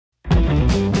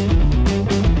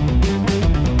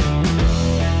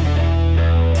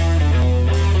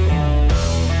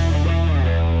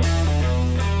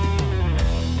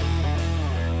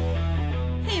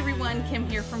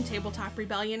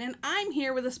Rebellion, and I'm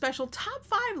here with a special top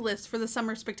 5 list for the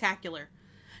Summer Spectacular.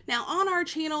 Now, on our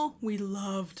channel, we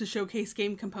love to showcase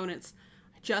game components.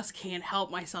 I just can't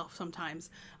help myself sometimes.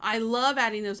 I love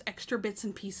adding those extra bits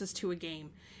and pieces to a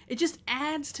game. It just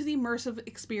adds to the immersive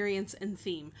experience and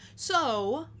theme.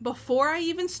 So, before I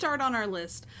even start on our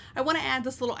list, I want to add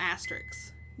this little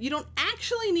asterisk. You don't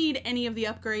actually need any of the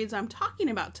upgrades I'm talking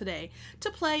about today to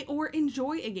play or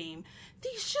enjoy a game.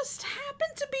 These just happen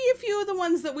to be a few of the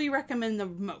ones that we recommend the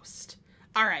most.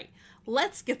 Alright,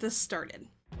 let's get this started.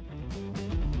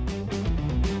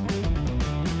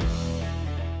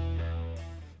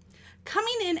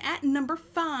 Coming in at number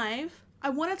 5, I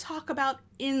want to talk about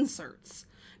inserts.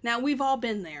 Now, we've all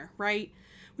been there, right?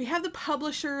 We have the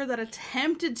publisher that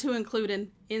attempted to include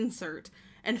an insert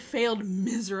and failed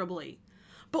miserably.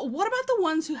 But what about the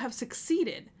ones who have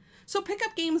succeeded? So pick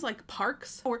up games like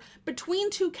Parks or Between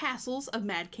Two Castles of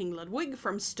Mad King Ludwig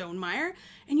from Stonemaier,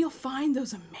 and you'll find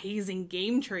those amazing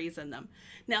game trays in them.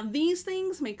 Now, these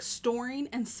things make storing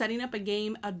and setting up a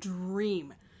game a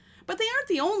dream. But they aren't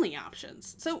the only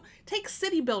options. So take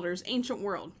City Builders Ancient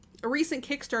World, a recent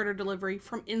Kickstarter delivery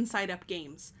from Inside Up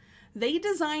Games. They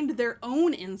designed their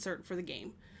own insert for the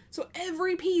game. So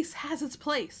every piece has its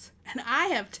place, and I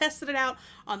have tested it out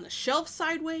on the shelf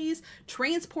sideways,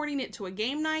 transporting it to a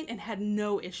game night, and had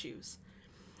no issues.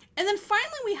 And then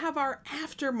finally we have our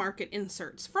aftermarket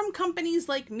inserts from companies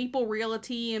like Meeple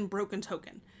Realty and Broken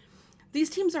Token. These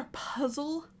teams are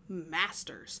puzzle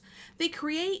masters. They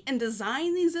create and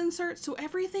design these inserts so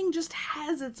everything just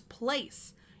has its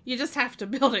place. You just have to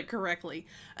build it correctly.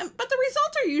 But the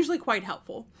results are usually quite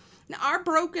helpful. Now, our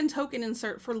Broken Token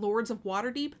insert for Lords of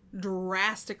Waterdeep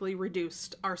drastically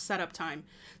reduced our setup time.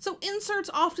 So inserts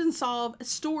often solve a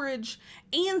storage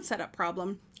and setup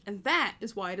problem, and that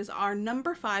is why it is our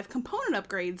number 5 component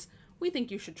upgrades we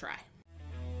think you should try.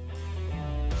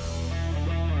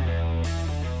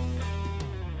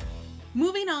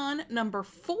 Moving on, number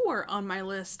 4 on my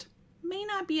list may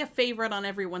not be a favorite on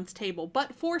everyone's table,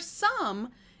 but for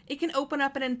some, it can open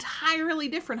up an entirely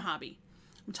different hobby.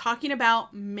 I'm talking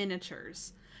about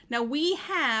miniatures. Now, we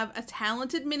have a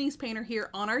talented minis painter here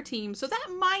on our team, so that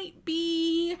might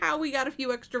be how we got a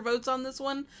few extra votes on this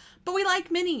one, but we like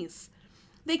minis.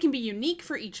 They can be unique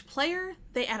for each player,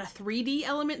 they add a 3D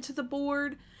element to the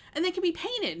board, and they can be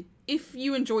painted if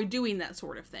you enjoy doing that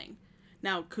sort of thing.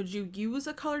 Now, could you use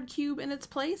a colored cube in its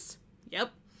place?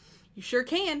 Yep, you sure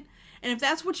can. And if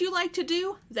that's what you like to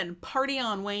do, then party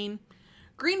on, Wayne.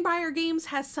 Greenbrier Games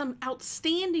has some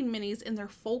outstanding minis in their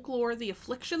Folklore the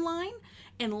Affliction line,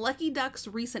 and Lucky Duck's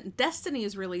recent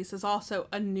Destinies release is also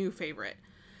a new favorite.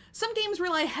 Some games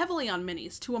rely heavily on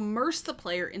minis to immerse the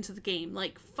player into the game,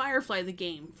 like Firefly the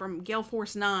Game from Gale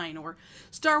Force 9 or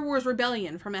Star Wars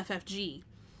Rebellion from FFG.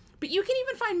 But you can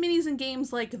even find minis in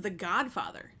games like The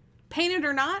Godfather. Painted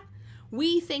or not,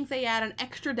 we think they add an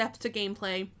extra depth to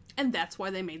gameplay, and that's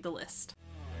why they made the list.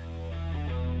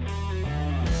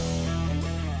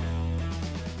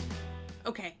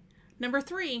 Okay, number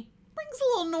 3 brings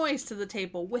a little noise to the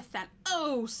table with that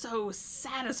oh so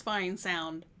satisfying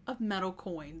sound of metal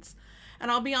coins. And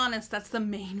I'll be honest, that's the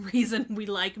main reason we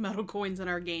like metal coins in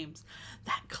our games.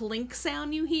 That clink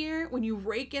sound you hear when you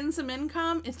rake in some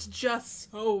income, it's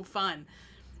just so fun.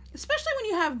 Especially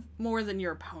when you have more than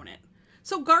your opponent.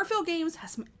 So Garphil Games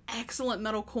has some excellent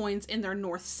metal coins in their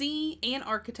North Sea and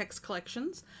Architechts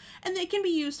collections, and they can be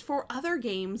used for other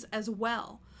games as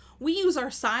well. We use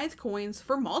our Scythe coins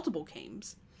for multiple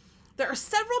games. There are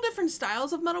several different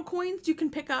styles of metal coins you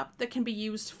can pick up that can be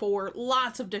used for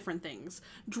lots of different things.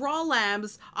 Draw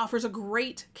Labs offers a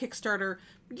great Kickstarter,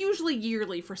 usually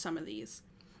yearly for some of these.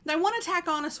 Now I want to tack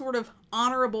on a sort of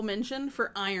honorable mention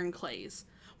for iron clays.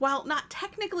 While not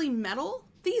technically metal,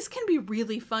 these can be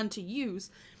really fun to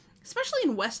use, especially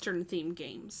in Western themed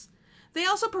games. They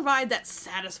also provide that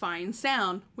satisfying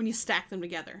sound when you stack them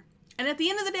together. And at the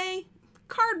end of the day,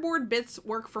 cardboard bits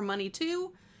work for money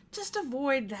too, just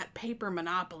avoid that paper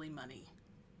monopoly money.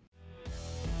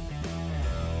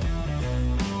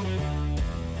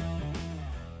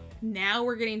 Now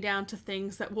we're getting down to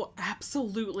things that will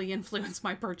absolutely influence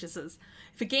my purchases.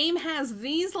 If a game has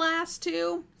these last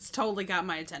two, it's totally got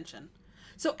my attention.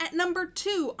 So at number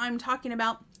 2, I'm talking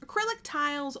about acrylic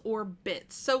tiles or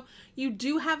bits. So you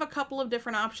do have a couple of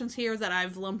different options here that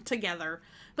I've lumped together,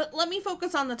 but let me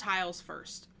focus on the tiles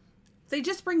first. They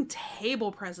just bring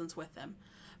table presence with them.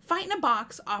 Fight in a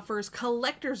Box offers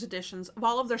collector's editions of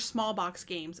all of their small box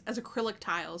games as acrylic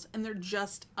tiles, and they're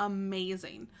just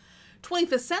amazing.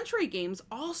 25th Century Games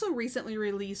also recently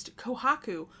released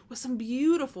Kohaku with some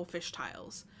beautiful fish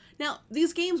tiles. Now,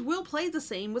 these games will play the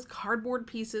same with cardboard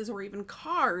pieces or even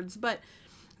cards, but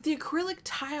The acrylic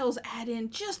tiles add in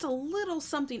just a little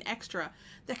something extra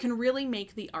that can really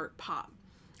make the art pop.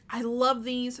 I love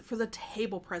these for the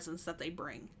table presence that they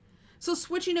bring. So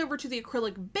switching over to the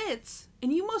acrylic bits,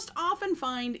 and you most often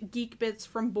find geek bits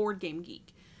from Board Game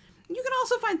Geek. You can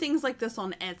also find things like this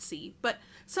on Etsy, but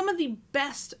some of the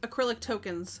best acrylic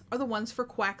tokens are the ones for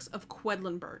Quacks of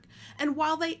Quedlinburg. And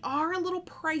while they are a little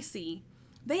pricey,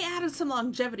 they added some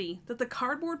longevity that the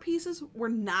cardboard pieces were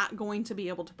not going to be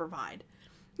able to provide.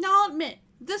 Now I'll admit,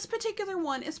 this particular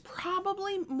one is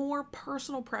probably more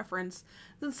personal preference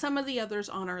than some of the others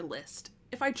on our list.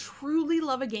 If I truly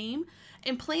love a game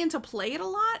and plan to play it a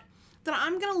lot, then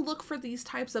I'm going to look for these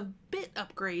types of bit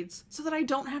upgrades so that I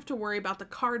don't have to worry about the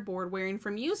cardboard wearing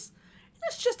from use, and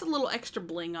it's just a little extra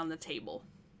bling on the table.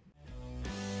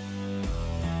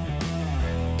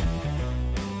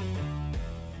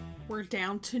 We're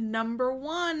down to number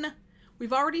 1.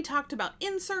 We've already talked about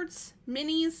inserts,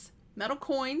 minis, metal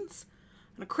coins,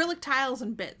 and acrylic tiles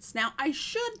and bits. Now, I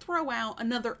should throw out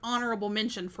another honorable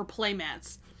mention for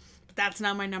playmats, but that's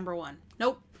not my number 1.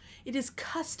 Nope. It is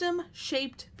custom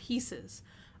shaped pieces.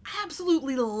 I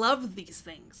absolutely love these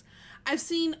things. I've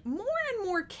seen more and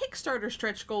more Kickstarter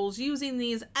stretch goals using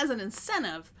these as an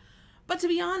incentive, but to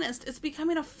be honest, it's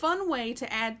becoming a fun way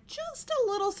to add just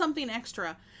a little something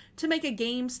extra to make a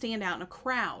game stand out in a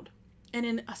crowd. And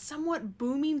in a somewhat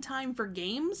booming time for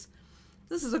games,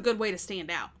 this is a good way to stand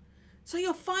out. So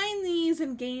you'll find these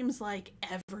in games like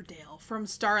Everdale from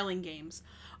Starling Games.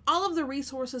 All of the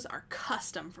resources are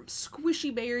custom, from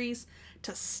squishy berries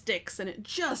to sticks, and it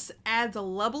just adds a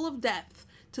level of depth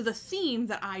to the theme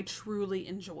that I truly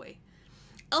enjoy.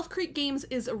 Elf Creek Games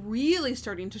is really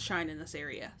starting to shine in this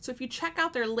area, so if you check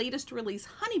out their latest release,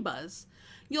 Honey Buzz,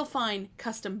 you'll find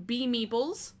custom bee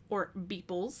meeples, or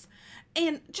beeples,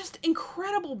 and just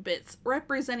incredible bits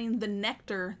representing the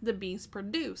nectar the bees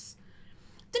produce.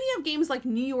 Then you have games like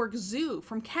New York Zoo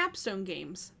from Capstone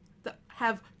Games that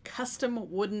have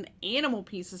custom wooden animal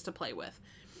pieces to play with.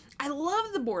 I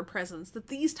love the board presence that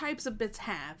these types of bits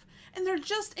have, and they're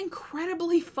just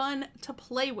incredibly fun to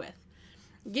play with.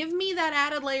 Give me that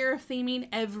added layer of theming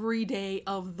every day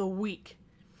of the week.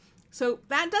 So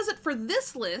that does it for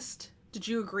this list. Did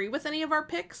you agree with any of our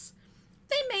picks?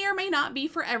 They may or may not be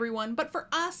for everyone, but for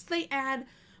us, they add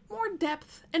more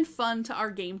depth and fun to our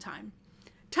game time.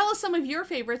 Tell us some of your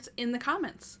favorites in the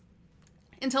comments.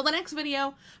 Until the next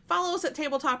video, follow us at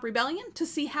Tabletop Rebellion to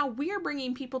see how we're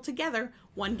bringing people together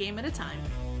one game at a time.